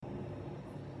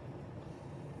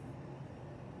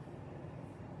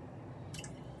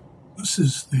This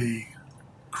is the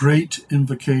Great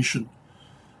Invocation.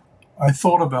 I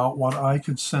thought about what I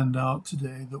could send out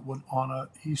today that would honor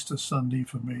Easter Sunday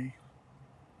for me,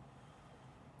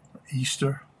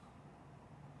 Easter,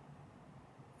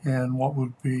 and what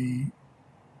would be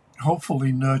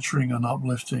hopefully nurturing and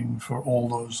uplifting for all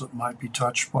those that might be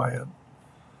touched by it.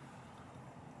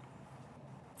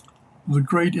 The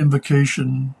Great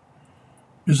Invocation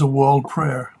is a world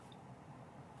prayer,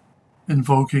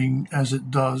 invoking as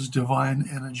it does divine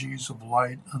energies of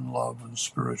light and love and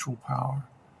spiritual power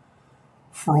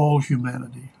for all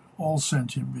humanity, all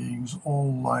sentient beings,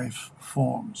 all life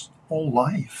forms, all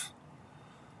life,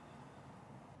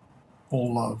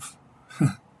 all love.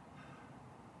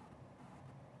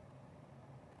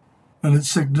 And its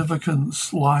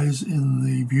significance lies in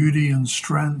the beauty and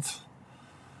strength,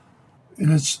 in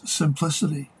its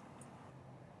simplicity,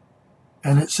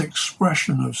 and its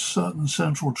expression of certain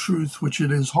central truth which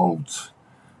it is hoped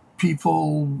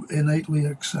people innately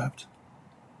accept.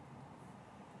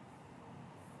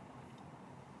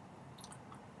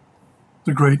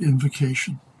 The Great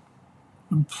Invocation.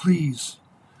 And please,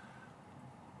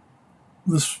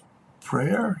 this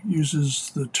prayer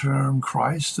uses the term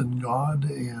Christ and God,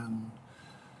 and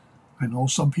I know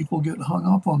some people get hung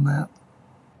up on that.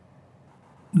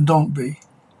 Don't be.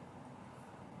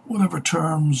 Whatever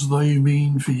terms they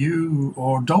mean for you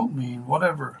or don't mean,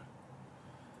 whatever.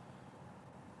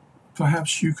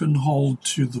 Perhaps you can hold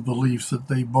to the belief that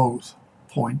they both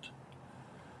point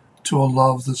to a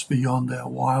love that's beyond our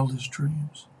wildest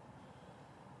dreams,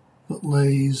 that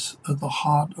lays at the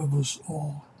heart of us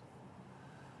all,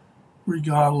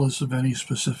 regardless of any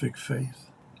specific faith,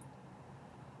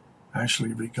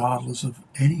 actually regardless of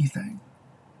anything.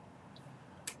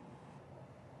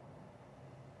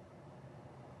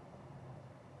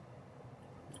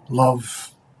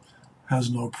 Love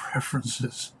has no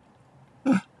preferences.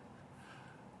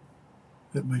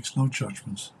 It makes no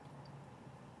judgments.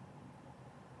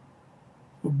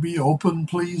 But be open,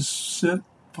 please. Sit,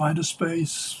 find a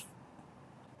space.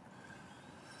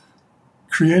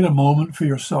 Create a moment for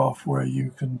yourself where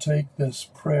you can take this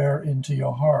prayer into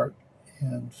your heart.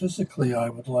 And physically, I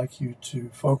would like you to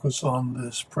focus on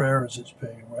this prayer as it's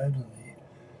being read and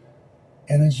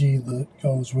the energy that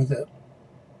goes with it.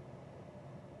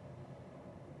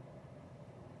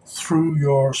 Through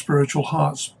your spiritual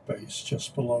heart space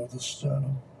just below the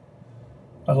sternum.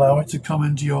 Allow it to come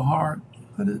into your heart.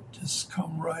 Let it just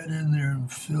come right in there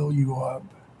and fill you up.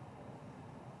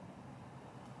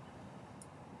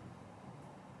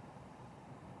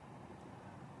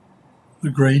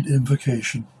 The Great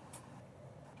Invocation.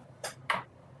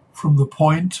 From the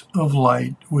point of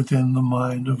light within the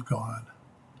mind of God,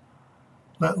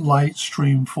 let light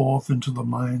stream forth into the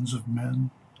minds of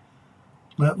men.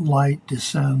 Let light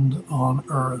descend on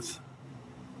earth.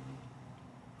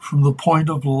 From the point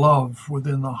of love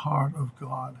within the heart of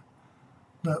God,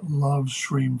 let love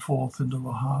stream forth into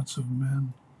the hearts of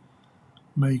men.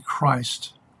 May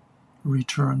Christ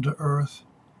return to earth.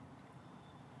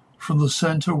 From the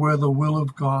center where the will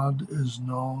of God is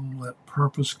known, let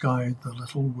purpose guide the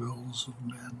little wills of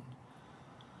men.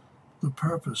 The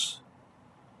purpose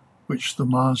which the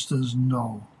masters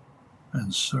know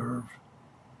and serve.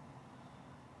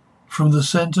 From the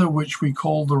center which we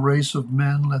call the race of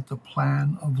men, let the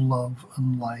plan of love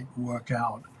and light work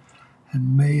out,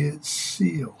 and may it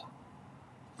seal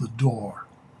the door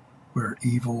where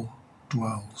evil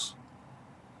dwells.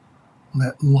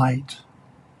 Let light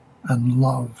and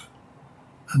love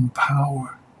and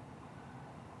power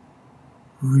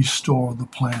restore the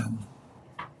plan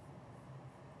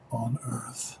on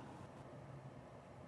earth.